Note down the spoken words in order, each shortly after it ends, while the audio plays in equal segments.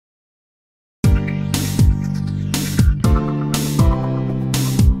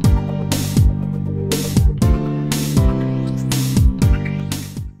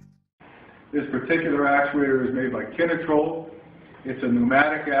particular actuator is made by Kinetrol. It's a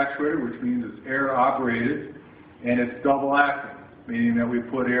pneumatic actuator, which means it's air operated, and it's double acting, meaning that we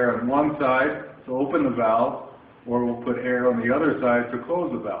put air on one side to open the valve, or we'll put air on the other side to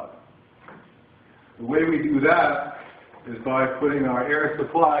close the valve. The way we do that is by putting our air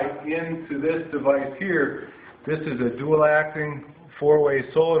supply into this device here. This is a dual acting four-way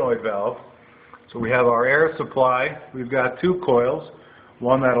solenoid valve. So we have our air supply. We've got two coils,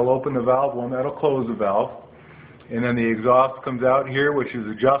 one that'll open the valve, one that'll close the valve. And then the exhaust comes out here, which is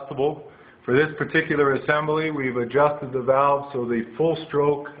adjustable. For this particular assembly, we've adjusted the valve so the full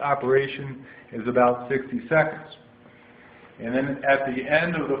stroke operation is about 60 seconds. And then at the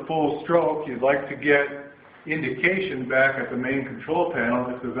end of the full stroke, you'd like to get indication back at the main control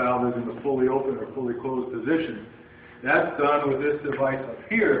panel if the valve is in a fully open or fully closed position. That's done with this device up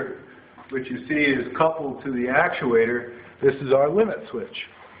here, which you see is coupled to the actuator. This is our limit switch.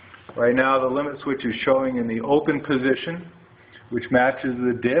 Right now the limit switch is showing in the open position, which matches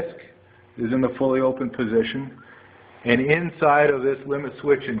the disc, is in the fully open position. And inside of this limit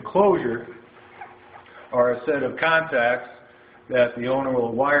switch enclosure are a set of contacts that the owner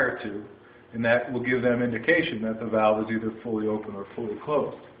will wire to, and that will give them indication that the valve is either fully open or fully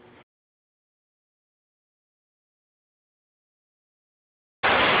closed.